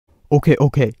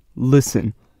Okay,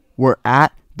 listen. We're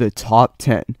at the top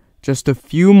 10. Just a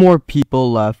few more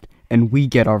people left, and we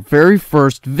get our very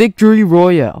first victory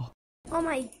royale. Oh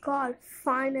my god,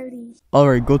 finally.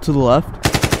 Alright, go to the left.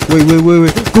 Wait.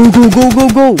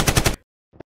 Go.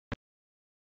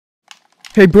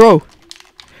 Hey,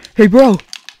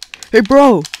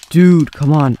 bro. Dude,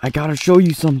 come on. I gotta show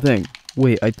you something.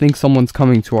 Wait, I think someone's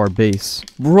coming to our base.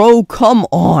 Bro, come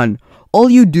on. All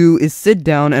you do is sit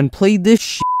down and play this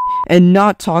shit and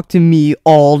not talk to me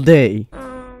all day.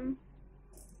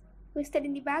 Who's that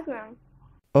in the background?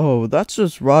 Oh, that's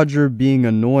just Roger being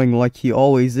annoying like he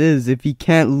always is if he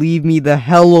can't leave me the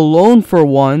hell alone for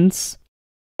once.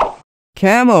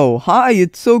 Camo, hi,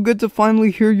 it's so good to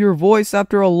finally hear your voice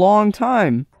after a long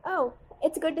time. Oh,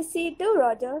 it's good to see you too,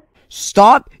 Roger.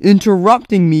 Stop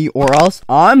interrupting me or else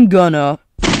I'm gonna...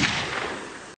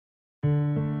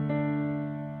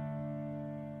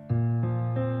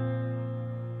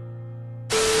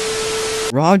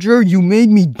 Roger, you made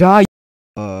me die.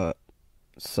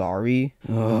 Sorry.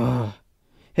 Ugh.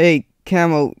 Hey,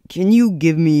 Camo, can you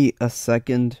give me a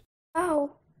second?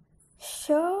 Oh,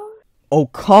 sure. Oh,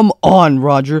 come on,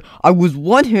 Roger. I was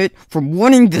one hit from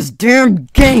winning this damn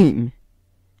game.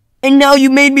 And now you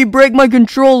made me break my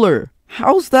controller.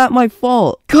 How's that my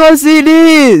fault? 'Cause it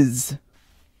is!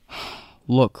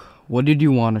 Look, what did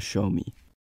you want to show me?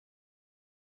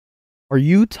 Are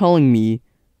you telling me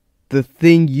the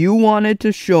thing you wanted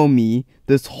to show me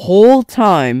this whole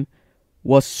time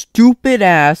was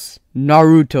stupid-ass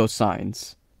Naruto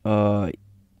signs?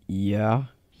 Yeah.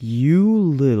 You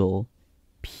little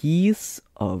piece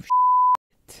of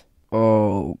shit.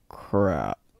 Oh,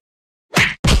 crap.